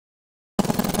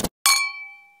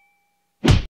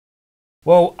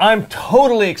Well, I'm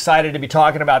totally excited to be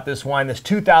talking about this wine, this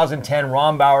 2010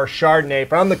 Rombauer Chardonnay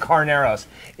from the Carneros.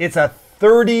 It's a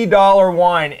 $30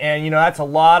 wine, and you know, that's a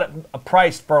lot of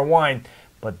price for a wine,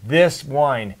 but this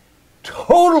wine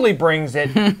totally brings it.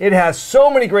 It has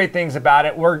so many great things about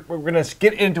it. We're going to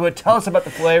get into it. Tell us about the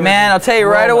flavors. Man, I'll tell you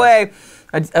right away.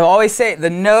 I always say, the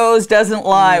nose doesn't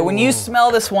lie. Ooh. When you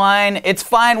smell this wine, it's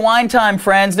fine wine time,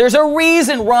 friends. There's a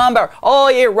reason Rombauer. Oh,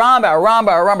 yeah,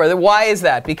 Rombauer. Why is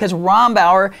that? Because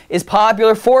Rombauer is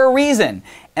popular for a reason.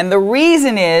 And the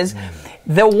reason is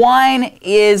the wine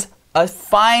is a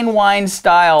fine wine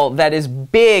style that is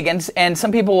big, and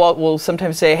some people will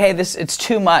sometimes say, hey, it's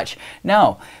too much.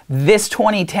 No, this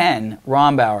 2010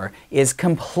 Rombauer is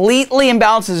completely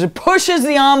imbalanced. It pushes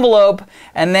the envelope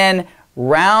and then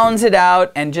rounds it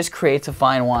out and just creates a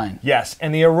fine wine. Yes,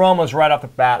 and the aromas right off the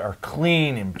bat are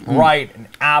clean and bright and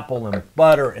apple and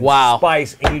butter and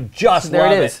spice, and you just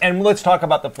love it. And let's talk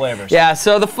about the flavors. Yeah,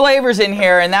 so the flavors in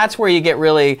here, and that's where you get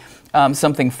really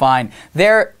something fine.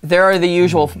 There are the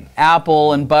usual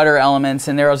apple and butter elements,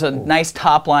 and there's a nice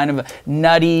top line of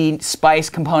nutty spice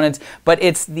components, but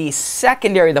it's the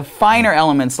secondary, the finer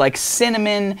elements like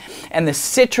cinnamon and the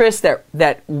citrus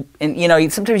and you know,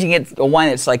 sometimes you get a wine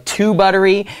that's like too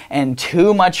buttery and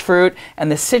too much fruit,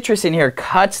 and the citrus in here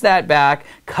cuts that back,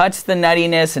 cuts the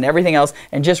nuttiness and everything else,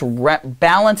 and just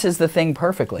balances the thing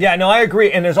perfectly. Yeah, no, I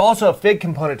agree, and there's also a fig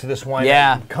component to this wine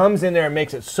that comes in there and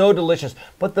makes it so delicious,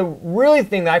 but the really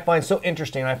thing that I find so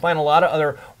interesting, and I find a lot of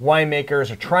other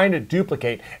winemakers are trying to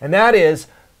duplicate, and that is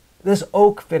this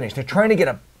oak finish. They're trying to get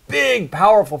a big,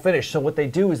 powerful finish. So what they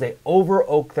do is they over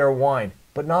oak their wine,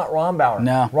 but not Rombauer.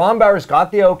 No. Rombauer's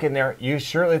got the oak in there.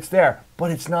 It's there,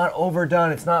 but it's not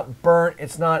overdone. It's not burnt.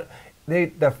 It's not.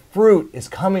 The fruit is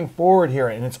coming forward here,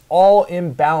 and it's all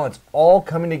in balance, all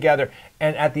coming together.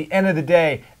 And at the end of the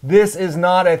day, this is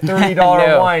not a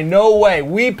 $30 wine. No way.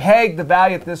 We pegged the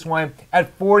value of this wine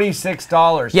at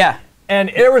 $46. Yeah.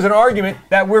 And there was an argument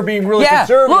that we're being really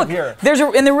conservative here.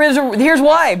 Here's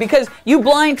why. Because you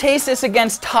blind taste this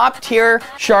against top tier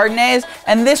Chardonnays,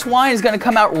 and this wine is going to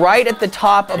come out right at the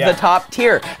top of the top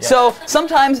tier. Yeah. So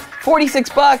sometimes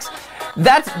 46 bucks.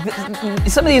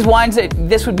 Some of these wines that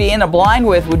this would be in a blind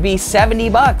with would be 70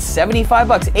 bucks, 75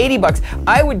 bucks, 80 bucks.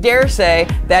 I would dare say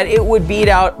that it would beat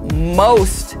out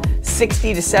most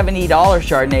 $60 to $70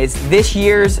 Chardonnays. This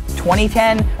year's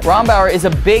 2010 Rombauer is a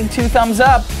big 2 thumbs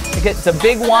up. It's a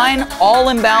big wine, all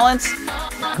in balance.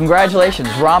 Congratulations,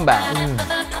 Rombauer.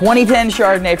 2010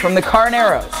 Chardonnay from the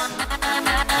Carneros.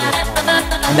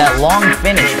 And that long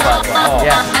finish, by the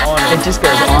way. It just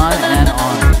goes on and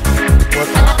on. What